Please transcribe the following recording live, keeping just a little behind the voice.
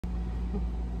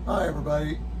Hi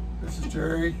everybody, this is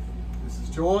Jerry, this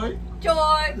is Joy.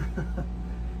 Joy!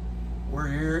 We're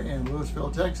here in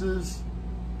Louisville, Texas.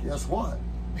 Guess what?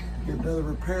 Get another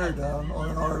repair done on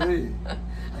an RV.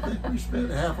 I think we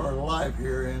spent half our life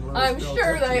here in Louisville, I'm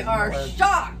sure Texas they are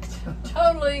shocked,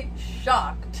 totally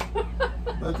shocked.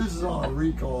 But this is on a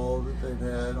recall that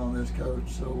they've had on this coach,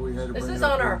 so we had to bring it up. This is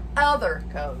on our other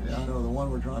coach. Yeah, I know, the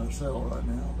one we're trying to sell right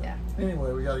now. But yeah.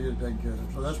 Anyway, we got to get it taken care of,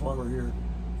 so that's why we're here.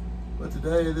 But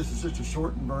today, this is just a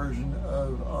shortened version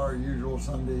of our usual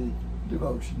Sunday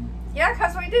devotion. Yeah,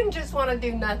 because we didn't just want to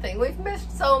do nothing. We've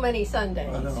missed so many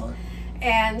Sundays. I know.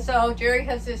 And so Jerry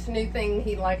has this new thing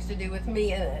he likes to do with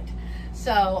me in it.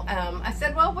 So I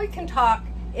said, well, we can talk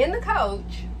in the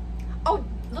coach. Oh,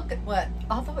 look at what,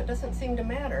 although it doesn't seem to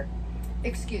matter.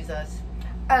 Excuse us.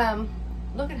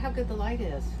 Look at how good the light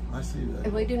is. I see that.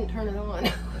 And we didn't turn it on.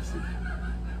 I see.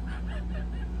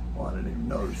 Well, I didn't even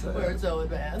notice that. We're so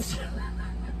advanced.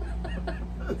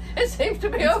 It seems to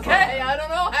be It's okay. fine. I don't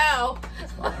know how.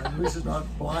 It's fine. At least it's not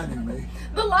blinding me.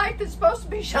 The light that's supposed to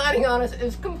be shining on us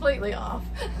is completely off.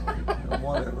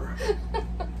 Whatever.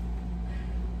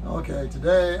 Okay,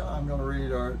 today I'm going to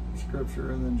read our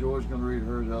scripture, and then Joy's going to read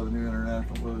hers out of the New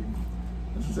International Version.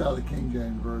 This is out of the King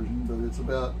James Version, but it's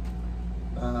about,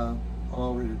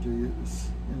 I'll read it to you. It's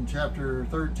in chapter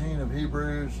 13 of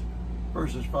Hebrews,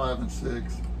 verses 5 and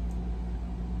 6.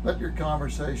 Let your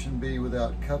conversation be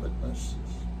without covetousness,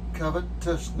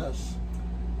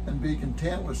 and be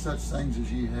content with such things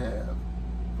as ye have.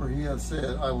 For he hath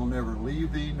said, I will never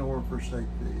leave thee nor forsake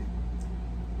thee.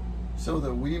 So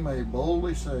that we may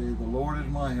boldly say, the Lord is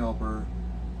my helper,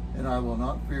 and I will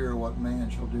not fear what man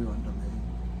shall do unto me.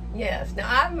 Yes. Now,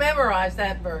 I've memorized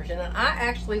that version, and I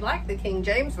actually like the King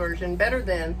James Version better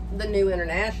than the New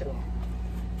International.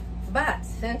 But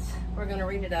since we're going to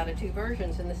read it out of two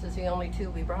versions, and this is the only two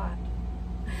we brought,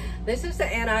 this is the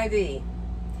NIV.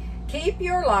 Keep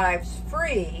your lives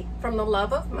free from the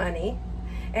love of money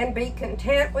and be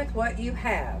content with what you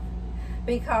have,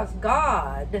 because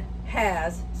God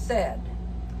has said.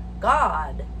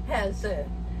 God has said.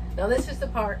 Now this is the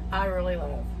part I really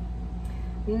love.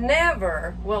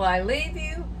 Never will I leave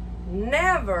you,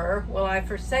 never will I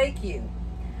forsake you.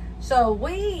 So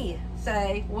we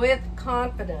say with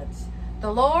confidence,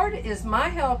 the Lord is my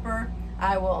helper,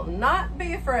 I will not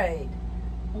be afraid.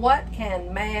 What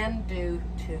can man do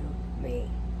to me?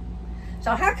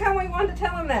 So how come we want to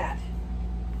tell him that?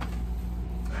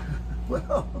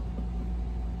 Well,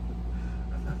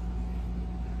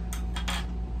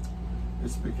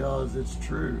 it's because it's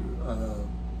true.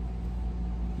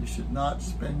 You should not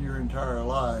spend your entire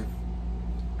life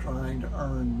trying to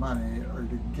earn money or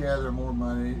to gather more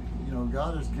money. You know,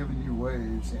 God has given you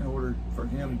ways in order for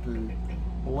him to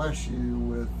bless you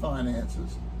with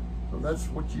finances. So that's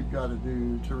what you've got to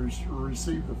do to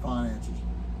receive the finances.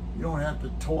 You don't have to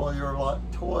toil your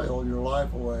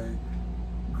life away,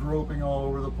 groping all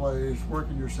over the place,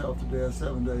 working yourself to death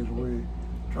 7 days a week,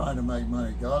 trying to make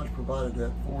money. God has provided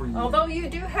that for you. Although you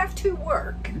do have to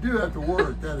work. You do have to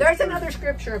work. There's another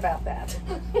scripture about that.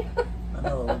 I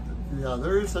know. Yeah,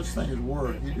 there is such thing as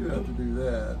work. You do have to do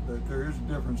that, but there is a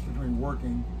difference between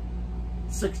working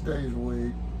 6 days a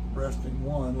week, resting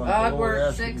one, like God the Lord worked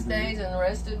asked you 6 to days do. and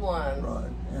rested one.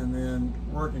 Right, and then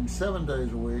working 7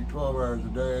 days a week, 12 hours a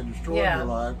day, destroying your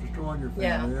life, destroying your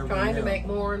family, everything trying to else. make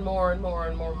more and more and more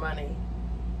and more money.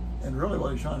 And really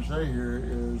what he's trying to say here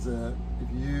is that if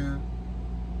you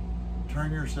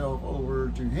turn yourself over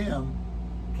to him,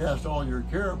 cast all your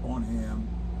care upon him,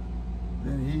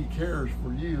 then he cares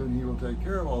for you and he will take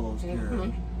care of all those cares.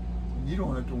 And you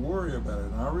don't have to worry about it.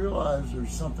 And I realize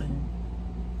there's something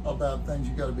about things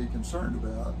you got to be concerned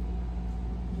about,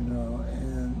 you know,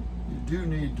 and you do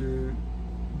need to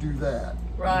do that.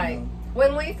 Right. You know?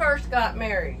 When we first got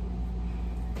married,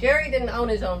 Jerry didn't own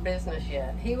his own business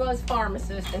yet. He was a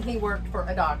pharmacist and he worked for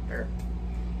a doctor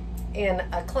in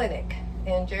a clinic.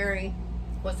 And Jerry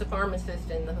was the pharmacist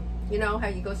in the, you know how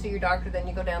you go see your doctor, then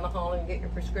you go down the hall and get your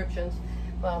prescriptions?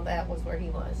 Well, that was where he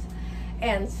was.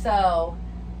 And so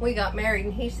we got married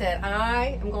and he said,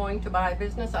 I am going to buy a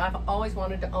business. I've always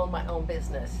wanted to own my own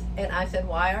business. And I said,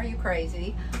 why are you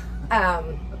crazy?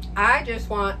 I just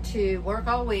want to work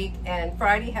all week and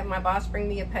Friday have my boss bring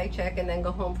me a paycheck and then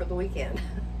go home for the weekend.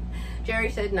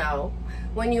 Jerry said, no.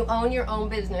 When you own your own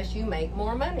business, you make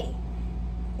more money.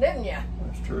 Didn't you?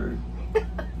 That's true.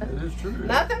 It is true.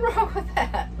 Nothing wrong with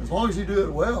that. As long as you do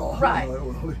it well. Right. You know,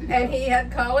 it will be. And he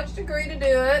had college degree to do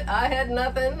it. I had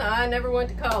nothing. I never went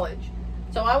to college.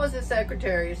 So I was a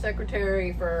secretary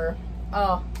for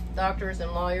doctors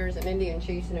and lawyers and Indian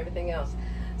chiefs and everything else.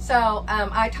 So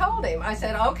I told him, I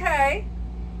said, okay,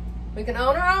 We can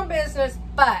own our own business,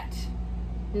 but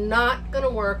not going to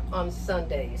work on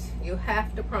Sundays. You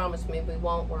have to promise me we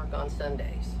won't work on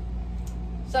Sundays.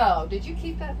 So, did you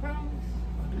keep that promise?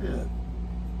 I did.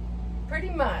 Pretty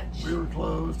much. We were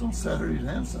closed on Saturdays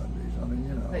and Sundays. I mean,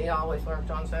 you know. They always worked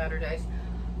on Saturdays.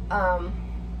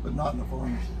 But not in the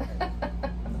pharmacy.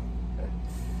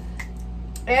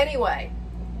 Anyway,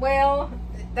 well,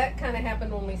 that kind of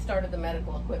happened when we started the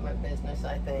medical equipment business,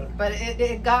 I think. But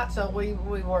it got so we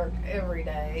worked every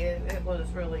day. It was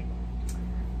really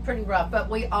pretty rough. But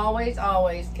we always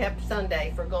kept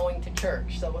Sunday for going to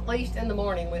church. So at least in the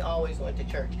morning, we always went to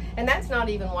church. And that's not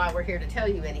even why we're here to tell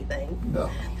you anything. No.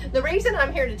 The reason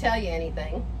I'm here to tell you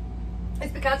anything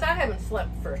is because I haven't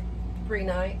slept for 3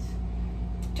 nights.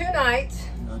 2 nights.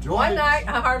 One night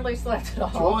I hardly slept at all.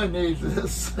 Joy needs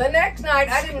this. The next night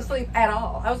I didn't sleep at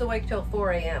all. I was awake till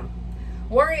 4 a.m.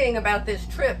 worrying about this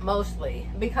trip mostly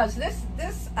because this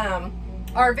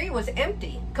RV was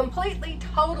empty, completely,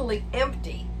 totally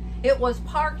empty. It was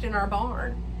parked in our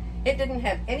barn. It didn't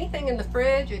have anything in the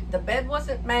fridge. The bed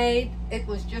wasn't made. It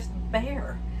was just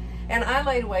bare. And I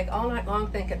laid awake all night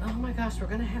long thinking, oh my gosh, we're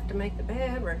going to have to make the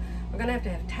bed. We're going to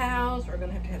have towels. We're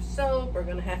going to have soap. We're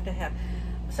going to have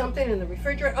something in the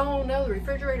refrigerator. Oh no, the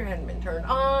refrigerator hadn't been turned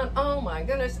on. Oh my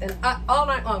goodness. And all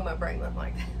night long my brain went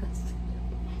like this.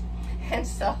 And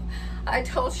so I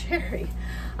told Sherry,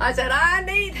 I said, I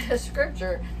need a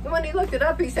scripture. And when he looked it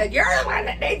up, he said, you're the one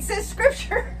that needs this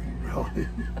scripture. Really?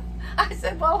 I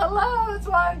said, well, hello, that's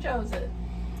why I chose it.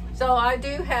 So I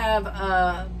do have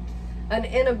an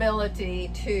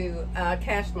inability to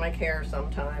cast my care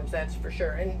sometimes, that's for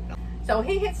sure. And so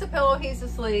he hits the pillow, he's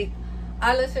asleep.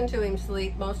 I listen to him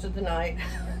sleep most of the night.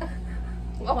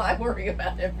 Well, I worry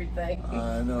about everything.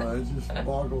 I know, it just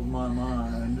boggles my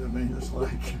mind. I mean, it's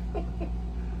like,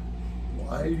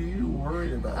 why do you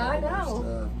worry about all this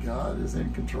stuff? God is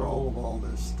in control of all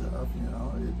this stuff, you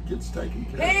know. It gets taken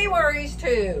care of. He worries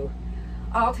too.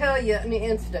 I'll tell you an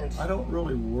instance. I don't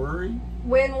really worry.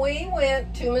 When we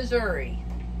went to Missouri,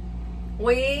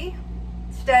 we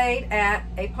stayed at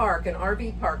a park, an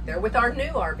RV park there, with our new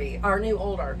RV, our new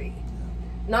old RV.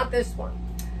 Not this one.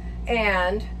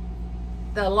 And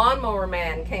the lawnmower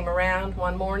man came around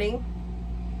one morning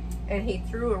and he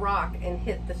threw a rock and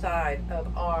hit the side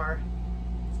of our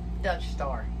Dutch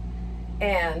Star.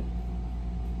 And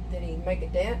did he make a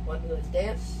dent? What was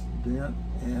dents? Dent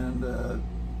and a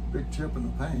big chip in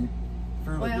the paint.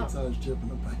 Fairly good sized chip in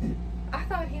the paint. I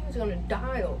thought he was going to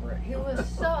die over it. He was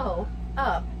so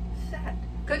upset.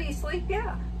 Could he sleep?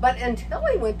 Yeah. But until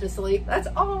he went to sleep, that's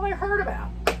all I heard about.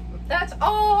 That's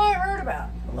all I heard about.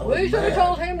 We should have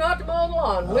told him not to mow the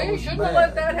lawn. We shouldn't have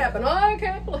let that happen. I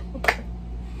can't believe it.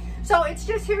 So it's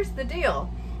just, here's the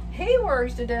deal. He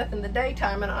worries to death in the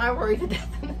daytime, and I worry to death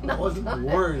in the nighttime. I wasn't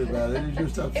worried about it. He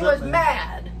just upset me. He was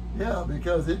mad. Yeah,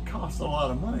 because it costs a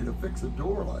lot of money to fix a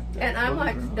door like that. And I'm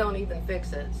like, don't even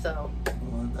fix it. So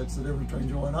well, that's the difference between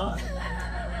Joy and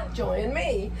I. Joy and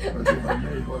me. Or Joy and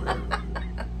me, whatever.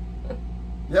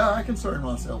 Yeah, I concern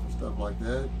myself with stuff like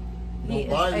that. He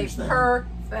is a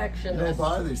perfectionist. You don't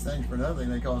buy these things for nothing.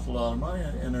 They cost a lot of money,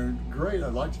 and they're great.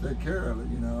 I'd like to take care of it,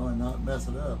 you know, and not mess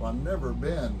it up. I've never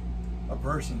been a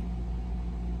person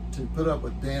to put up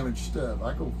with damaged stuff.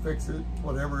 I go fix it,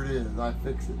 whatever it is, I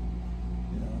fix it.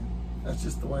 You know, that's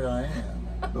just the way I am.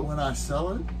 But when I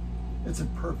sell it, it's in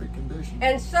perfect condition.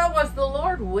 And so was the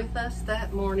Lord with us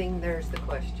that morning? There's the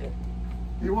question.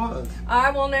 He was. I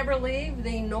will never leave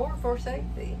thee nor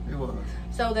forsake thee. He was.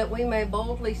 So that we may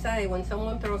boldly say, when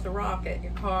someone throws a rock at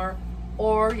your car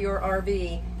or your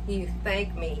RV, you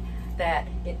thank me that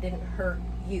it didn't hurt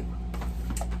you.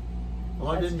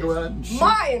 Well, I didn't go out and shoot.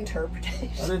 My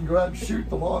interpretation. I didn't go out and shoot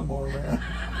the lawnmower man.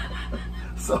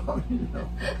 So, you know.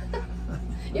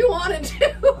 You wanted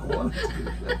to. I wanted to.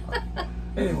 Yeah.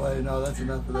 Anyway, no, that's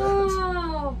enough of that.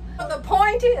 Oh. The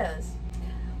point is,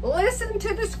 listen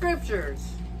to the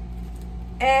scriptures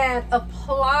and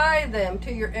apply them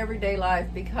to your everyday life,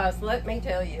 because let me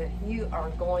tell you, you are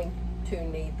going to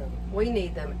need them. We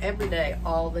need them every day,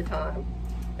 all the time.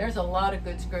 There's a lot of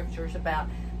good scriptures about,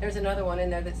 there's another one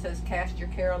in there that says, cast your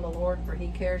care on the Lord, for he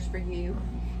cares for you.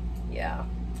 Yeah.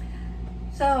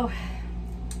 So,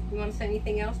 you want to say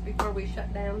anything else before we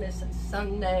shut down this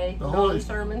Sunday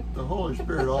sermon? The Holy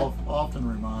Spirit often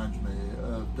reminds me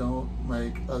of, don't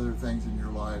make other things in your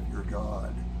life your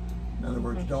God. In other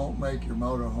words, don't make your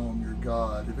motorhome your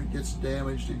God. If it gets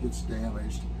damaged, it gets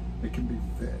damaged. It can be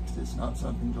fixed. It's not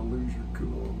something to lose your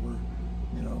cool over,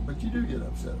 you know, but you do get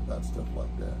upset about stuff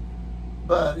like that.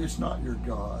 But it's not your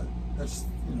God. That's,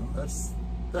 you know, that's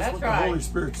what the Holy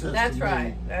Spirit says to me. That's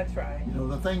right. That's right. You know,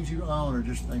 the things you own are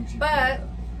just things you But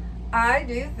I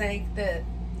do think that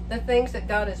the things that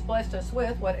God has blessed us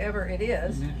with, whatever it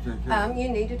is, You need to take care of them. you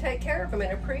need to take care of them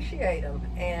and appreciate them,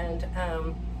 and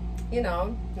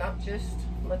not just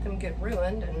let them get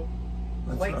ruined and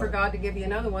That's wait for right. God to give you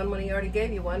another one when He already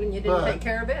gave you one and you didn't But- take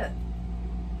care of it.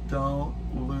 Don't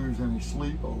lose any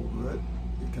sleep over it.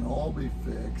 It can all be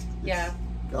fixed. Yeah.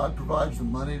 God provides the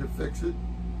money to fix it.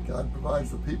 God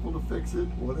provides the people to fix it.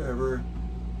 Whatever.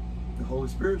 The Holy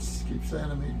Spirit keeps saying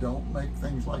to me, don't make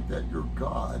things like that your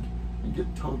God and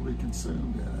get totally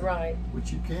consumed in it. Right.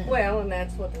 Which you can. Well, and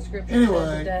that's what the scripture said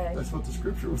anyway, today. that's what the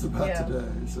scripture was about Yeah.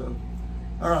 today. So,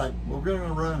 all right, we're going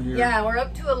to run here. Yeah, we're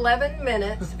up to 11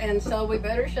 minutes, and so we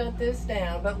better shut this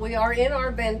down. But we are in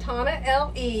our Ventana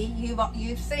LE.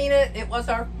 You've seen it. It was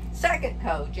our second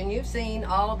coach, and you've seen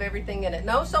all of everything in it.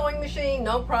 No sewing machine,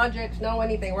 no projects, no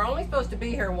anything. We're only supposed to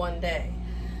be here one day.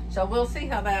 So we'll see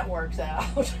how that works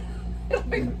out. It'll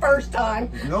be the first time.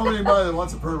 If you know anybody that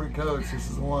wants a perfect coach, this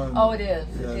is the one. Oh, it is.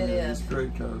 Yeah, It It's is. a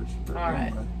great coach. But All right.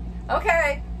 anyway,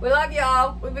 Okay, we love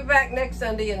y'all. We'll be back next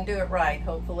Sunday and do it right,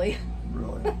 hopefully.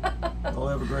 really. Well,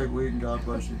 have a great week and God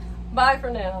bless you. Bye for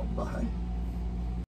now. Bye.